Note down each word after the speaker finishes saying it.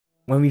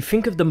When we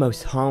think of the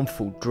most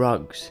harmful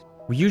drugs,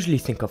 we usually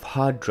think of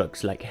hard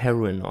drugs like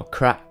heroin or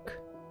crack.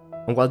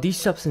 And while these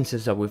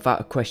substances are without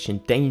a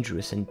question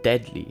dangerous and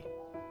deadly,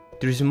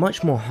 there is a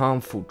much more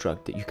harmful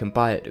drug that you can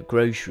buy at the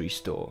grocery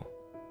store.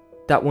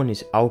 That one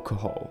is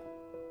alcohol.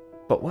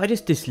 But why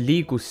does this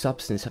legal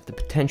substance have the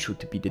potential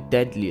to be the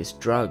deadliest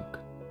drug?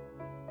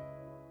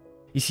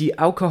 You see,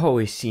 alcohol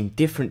is seen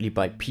differently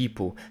by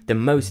people than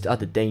most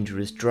other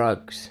dangerous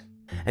drugs.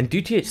 And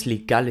due to its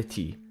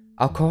legality,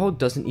 alcohol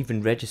doesn't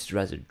even register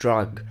as a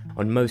drug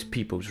on most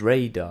people's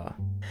radar,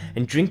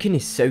 and drinking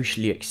is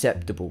socially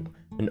acceptable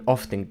and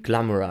often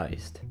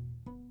glamorized.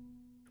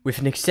 With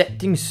an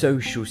accepting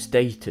social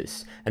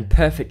status and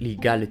perfect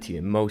legality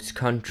in most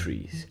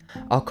countries,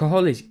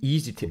 alcohol is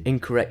easy to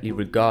incorrectly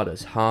regard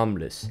as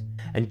harmless,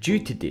 and due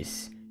to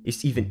this,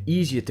 it's even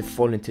easier to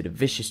fall into the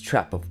vicious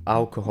trap of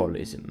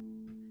alcoholism,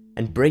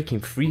 and breaking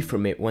free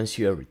from it once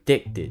you are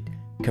addicted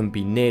can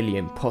be nearly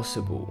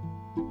impossible.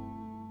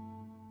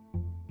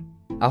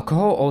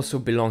 Alcohol also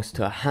belongs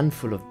to a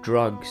handful of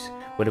drugs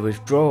where the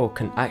withdrawal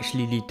can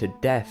actually lead to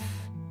death.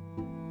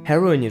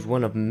 Heroin is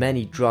one of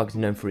many drugs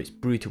known for its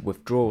brutal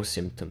withdrawal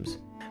symptoms,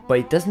 but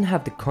it doesn't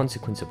have the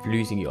consequence of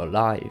losing your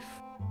life.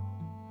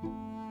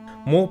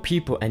 More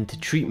people enter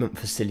treatment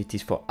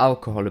facilities for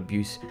alcohol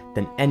abuse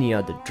than any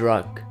other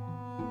drug,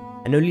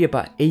 and only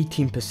about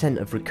 18%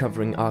 of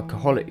recovering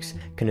alcoholics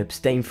can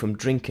abstain from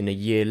drinking a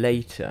year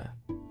later.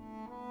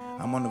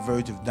 I'm on the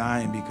verge of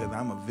dying because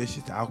I'm a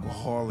vicious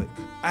alcoholic.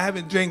 I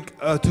haven't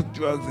took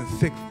drugs in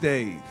 6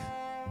 days.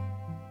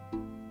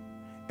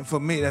 And for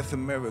me, that's a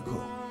miracle.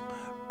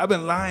 I've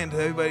been lying to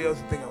everybody else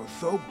to think I was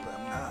sober, but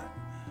I'm not.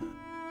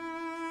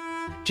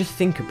 Just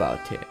think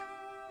about it.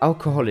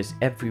 Alcohol is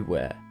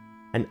everywhere,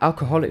 and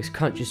alcoholics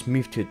can't just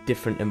move to a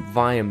different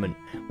environment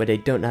where they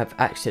don't have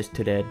access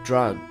to their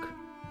drug,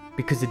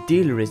 because the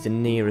dealer is the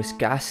nearest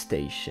gas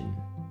station.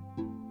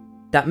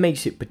 That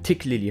makes it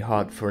particularly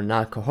hard for an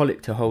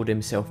alcoholic to hold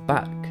himself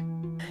back.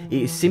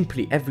 It is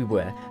simply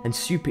everywhere and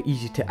super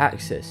easy to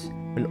access,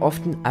 and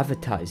often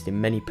advertised in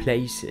many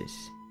places.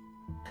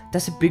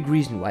 That's a big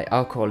reason why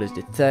alcohol is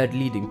the third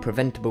leading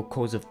preventable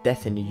cause of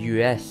death in the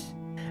US,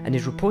 and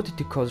is reported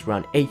to cause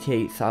around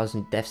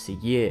 88,000 deaths a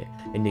year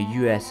in the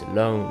US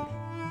alone.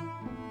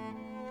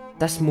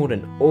 That's more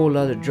than all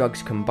other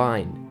drugs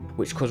combined,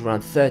 which cause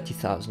around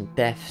 30,000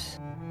 deaths.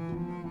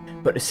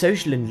 But the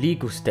social and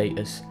legal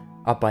status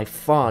are by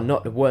far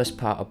not the worst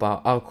part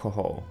about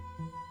alcohol.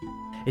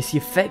 It's the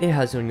effect it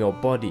has on your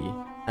body,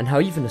 and how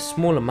even a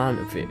small amount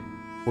of it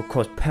will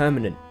cause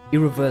permanent,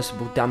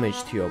 irreversible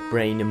damage to your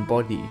brain and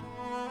body.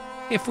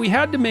 If we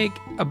had to make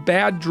a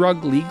bad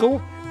drug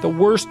legal, the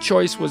worst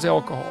choice was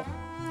alcohol.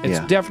 It's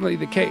definitely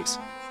the case.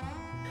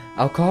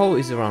 Alcohol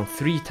is around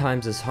 3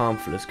 times as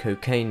harmful as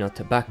cocaine or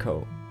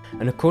tobacco,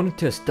 and according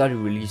to a study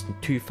released in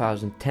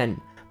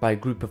 2010 by a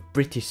group of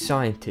British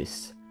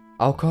scientists,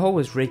 alcohol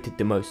was rated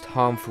the most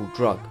harmful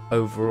drug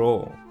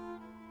overall.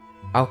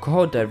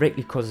 Alcohol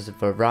directly causes a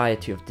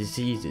variety of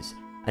diseases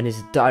and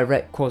is a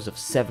direct cause of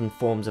 7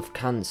 forms of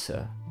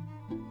cancer.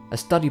 A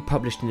study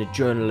published in the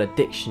journal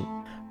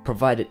Addiction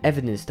provided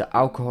evidence that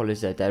alcohol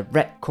is a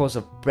direct cause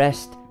of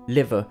breast,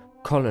 liver,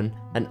 colon,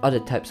 and other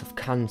types of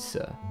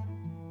cancer.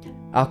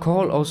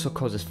 Alcohol also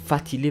causes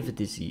fatty liver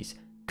disease,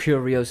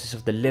 cirrhosis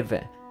of the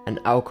liver, and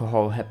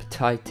alcohol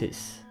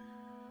hepatitis.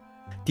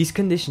 These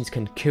conditions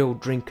can kill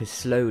drinkers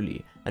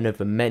slowly and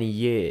over many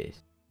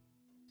years.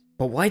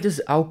 But why does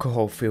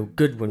alcohol feel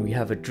good when we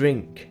have a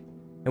drink?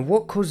 And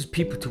what causes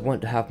people to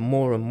want to have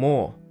more and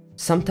more,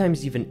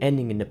 sometimes even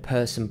ending in the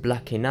person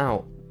blacking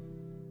out?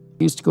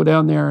 I used to go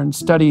down there and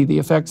study the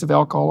effects of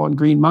alcohol on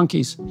green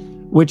monkeys,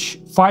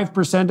 which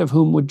 5% of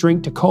whom would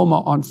drink to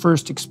coma on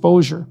first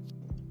exposure.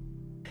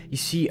 You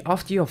see,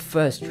 after your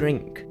first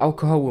drink,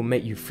 alcohol will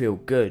make you feel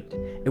good.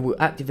 It will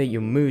activate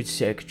your mood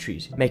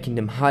circuitries, making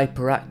them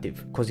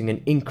hyperactive, causing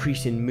an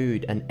increase in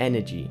mood and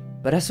energy.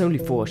 But that's only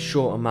for a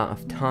short amount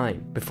of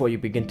time, before you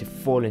begin to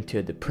fall into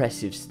a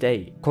depressive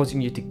state, causing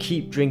you to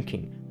keep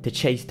drinking to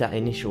chase that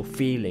initial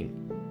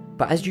feeling.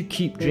 But as you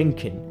keep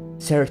drinking,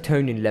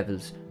 serotonin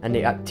levels and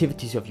the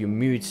activities of your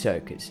mood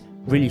circuits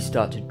really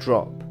start to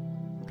drop.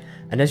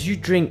 And as you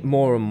drink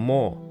more and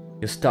more,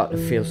 you'll start to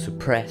feel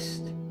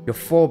suppressed. Your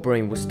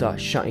forebrain will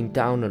start shutting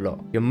down a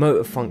lot. Your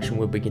motor function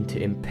will begin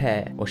to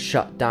impair or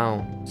shut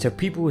down. So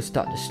people will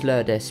start to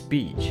slur their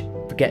speech,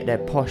 forget their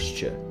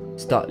posture,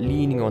 start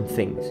leaning on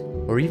things,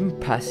 or even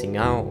passing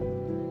out.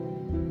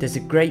 There's a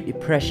Great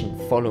Depression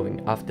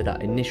following after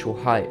that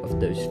initial height of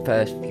those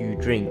first few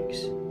drinks.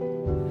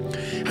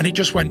 And it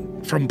just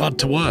went from bad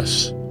to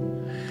worse.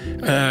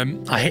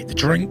 I hit the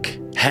drink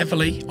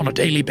heavily on a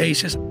daily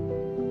basis.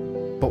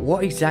 But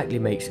what exactly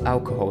makes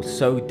alcohol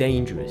so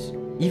dangerous,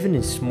 even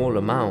in small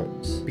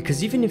amounts?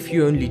 Because even if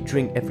you only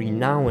drink every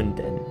now and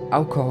then,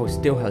 alcohol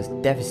still has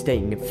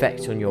devastating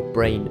effects on your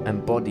brain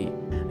and body,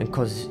 and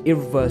causes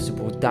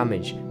irreversible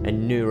damage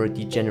and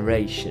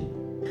neurodegeneration.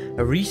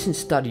 A recent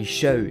study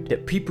showed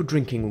that people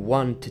drinking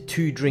 1 to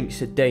 2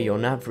 drinks a day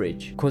on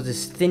average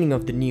causes thinning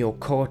of the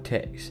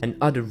neocortex and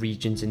other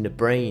regions in the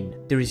brain.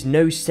 There is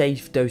no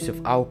safe dose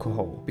of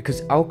alcohol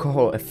because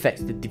alcohol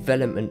affects the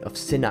development of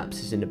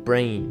synapses in the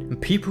brain,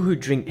 and people who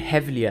drink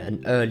heavily at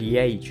an early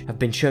age have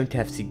been shown to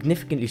have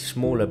significantly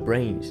smaller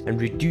brains and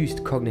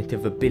reduced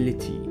cognitive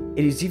ability.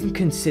 It is even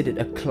considered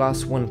a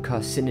class 1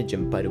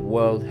 carcinogen by the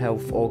World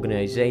Health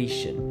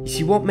Organization. You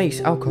see, what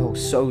makes alcohol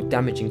so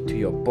damaging to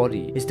your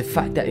body is the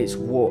fact that it's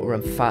water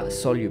and fat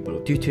soluble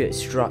due to its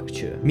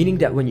structure, meaning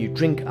that when you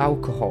drink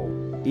alcohol,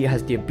 it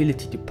has the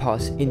ability to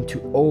pass into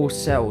all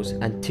cells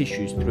and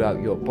tissues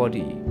throughout your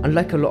body.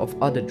 Unlike a lot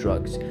of other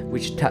drugs,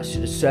 which attach to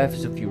the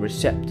surface of your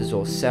receptors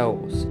or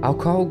cells,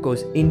 alcohol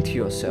goes into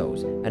your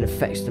cells and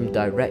affects them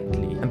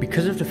directly. And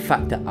because of the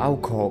fact that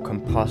alcohol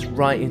can pass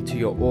right into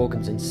your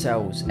organs and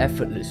cells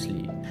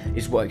effortlessly,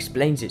 is what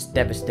explains its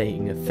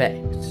devastating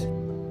effects.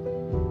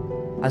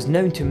 As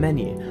known to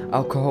many,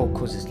 alcohol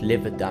causes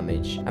liver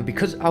damage, and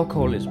because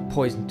alcohol is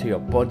poison to your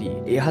body,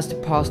 it has to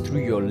pass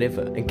through your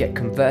liver and get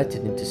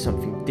converted into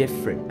something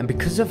different. And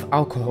because of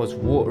alcohol's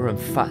water and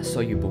fat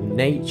soluble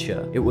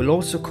nature, it will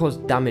also cause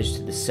damage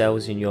to the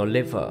cells in your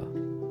liver.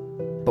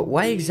 But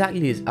why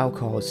exactly is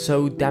alcohol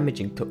so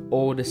damaging to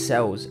all the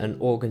cells and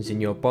organs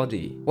in your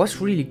body? What's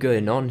really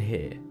going on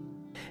here?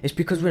 It's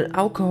because when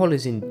alcohol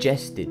is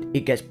ingested,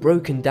 it gets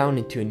broken down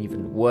into an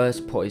even worse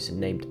poison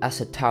named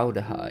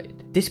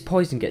acetaldehyde. This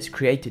poison gets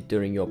created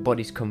during your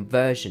body's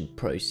conversion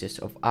process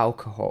of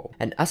alcohol,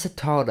 and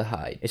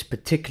acetaldehyde is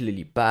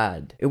particularly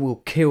bad. It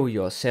will kill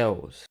your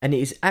cells, and it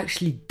is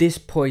actually this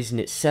poison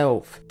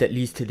itself that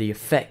leads to the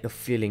effect of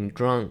feeling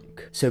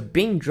drunk. So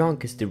being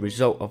drunk is the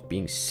result of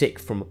being sick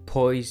from a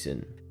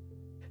poison.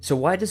 So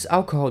why does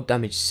alcohol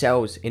damage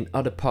cells in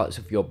other parts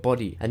of your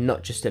body and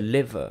not just the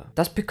liver?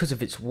 That's because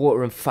of its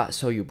water and fat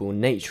soluble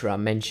nature I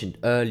mentioned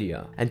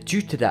earlier, and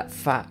due to that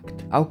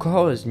fact,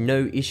 alcohol has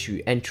no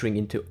issue entering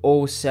into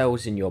all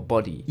cells in your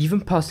body, even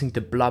passing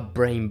the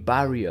blood-brain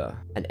barrier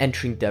and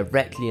entering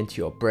directly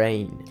into your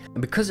brain.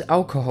 And because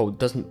alcohol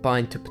doesn't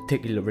bind to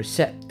particular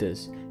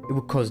receptors, it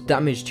will cause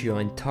damage to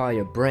your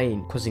entire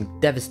brain, causing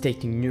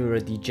devastating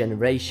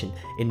neurodegeneration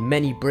in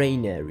many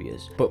brain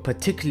areas, but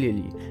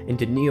particularly in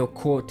the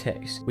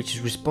neocortex, which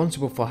is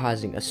responsible for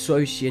housing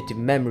associative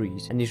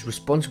memories and is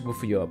responsible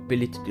for your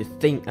ability to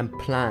think and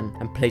plan,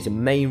 and plays a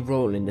main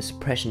role in the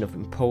suppression of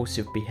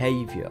impulsive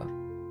behavior.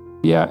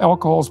 Yeah,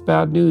 alcohol's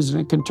bad news, and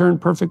it can turn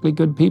perfectly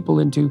good people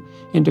into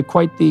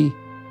quite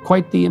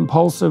the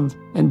impulsive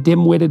and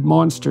dim-witted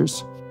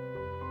monsters.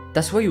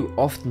 That's why you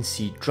often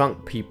see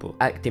drunk people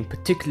acting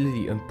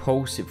particularly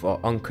impulsive or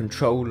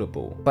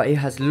uncontrollable, but it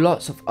has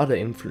lots of other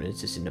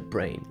influences in the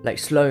brain, like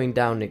slowing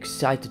down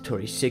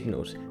excitatory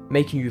signals,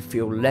 making you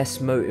feel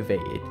less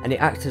motivated, and it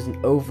acts as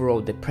an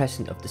overall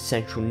depressant of the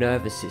central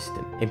nervous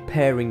system,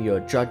 impairing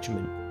your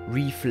judgment,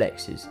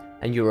 reflexes,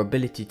 and your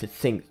ability to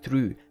think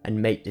through and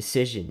make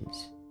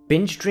decisions.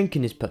 Binge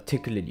drinking is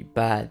particularly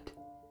bad,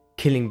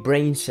 killing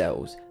brain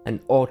cells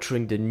and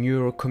altering the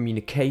neural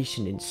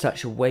communication in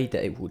such a way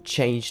that it will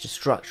change the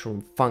structure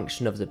and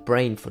function of the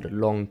brain for the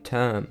long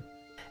term.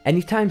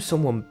 Anytime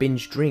someone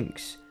binge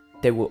drinks,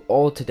 they will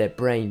alter their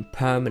brain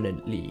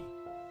permanently.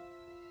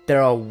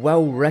 There are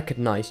well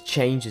recognized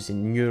changes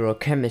in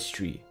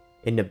neurochemistry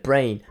in the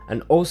brain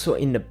and also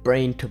in the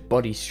brain to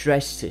body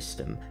stress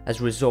system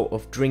as a result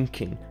of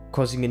drinking,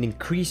 causing an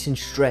increase in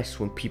stress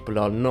when people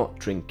are not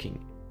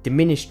drinking,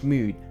 diminished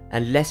mood,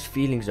 and less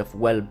feelings of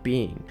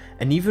well-being,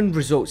 and even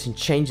results in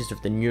changes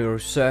of the neural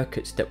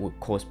circuits that would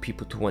cause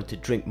people to want to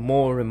drink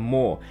more and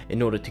more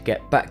in order to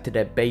get back to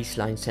their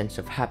baseline sense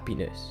of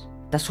happiness.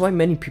 That's why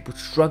many people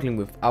struggling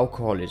with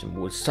alcoholism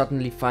will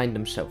suddenly find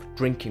themselves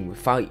drinking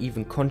without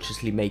even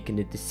consciously making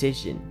a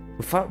decision,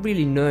 without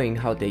really knowing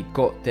how they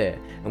got there,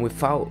 and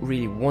without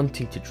really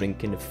wanting to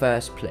drink in the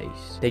first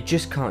place. They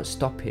just can't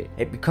stop it.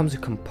 It becomes a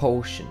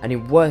compulsion, and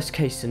in worst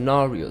case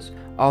scenarios,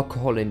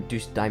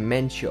 alcohol-induced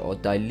dementia or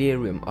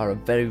delirium are a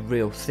very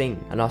real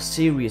thing and are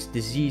serious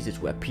diseases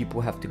where people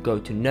have to go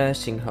to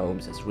nursing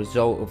homes as a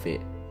result of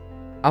it.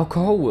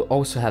 Alcohol will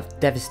also have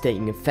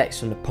devastating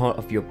effects on the part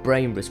of your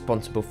brain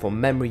responsible for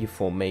memory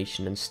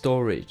formation and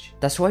storage.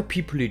 That's why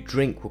people who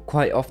drink will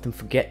quite often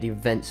forget the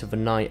events of a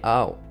night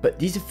out. But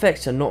these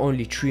effects are not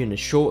only true in the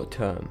short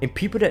term. In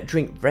people that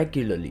drink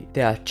regularly,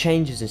 there are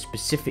changes in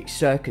specific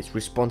circuits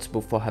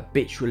responsible for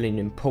habitual and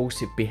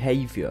impulsive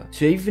behavior.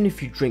 So even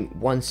if you drink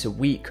once a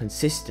week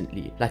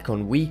consistently, like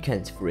on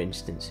weekends for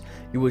instance,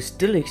 you will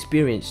still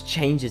experience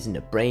changes in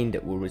the brain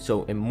that will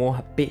result in more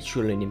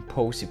habitual and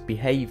impulsive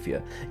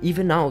behavior,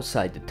 even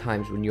outside the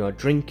times when you are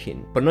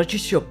drinking. But not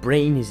just your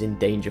brain is in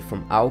danger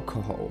from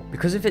alcohol.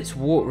 Because of its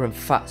water and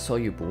fat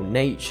soluble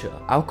nature,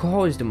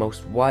 alcohol is the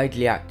most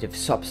widely active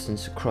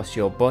substance across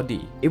your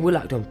body. It will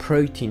act on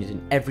proteins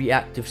in every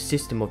active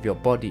system of your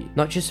body,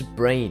 not just the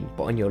brain,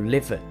 but on your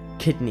liver,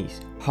 kidneys,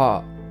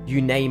 heart,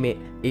 You name it,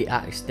 it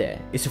acts there.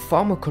 It's a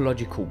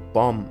pharmacological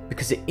bomb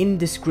because it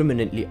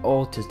indiscriminately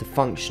alters the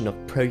function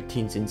of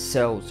proteins in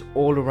cells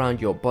all around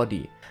your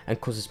body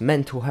and causes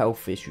mental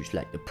health issues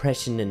like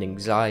depression and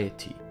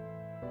anxiety.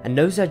 And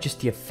those are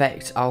just the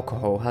effects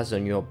alcohol has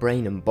on your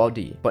brain and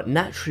body, but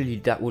naturally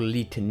that will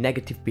lead to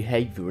negative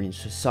behavior in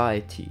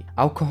society.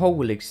 Alcohol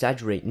will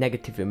exaggerate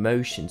negative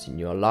emotions in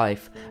your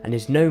life and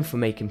is known for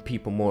making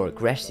people more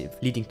aggressive,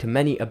 leading to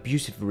many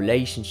abusive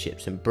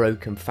relationships and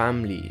broken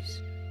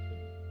families.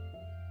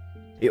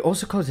 It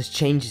also causes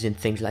changes in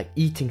things like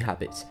eating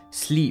habits,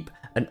 sleep,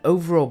 and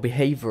overall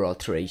behavior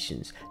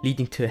alterations,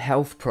 leading to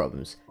health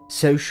problems,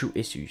 social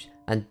issues,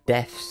 and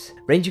deaths,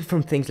 ranging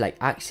from things like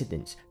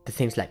accidents to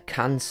things like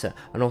cancer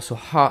and also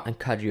heart and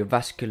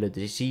cardiovascular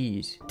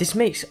disease. This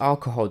makes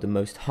alcohol the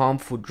most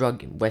harmful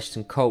drug in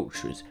Western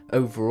cultures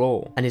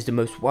overall and is the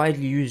most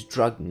widely used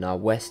drug in our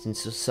Western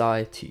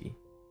society.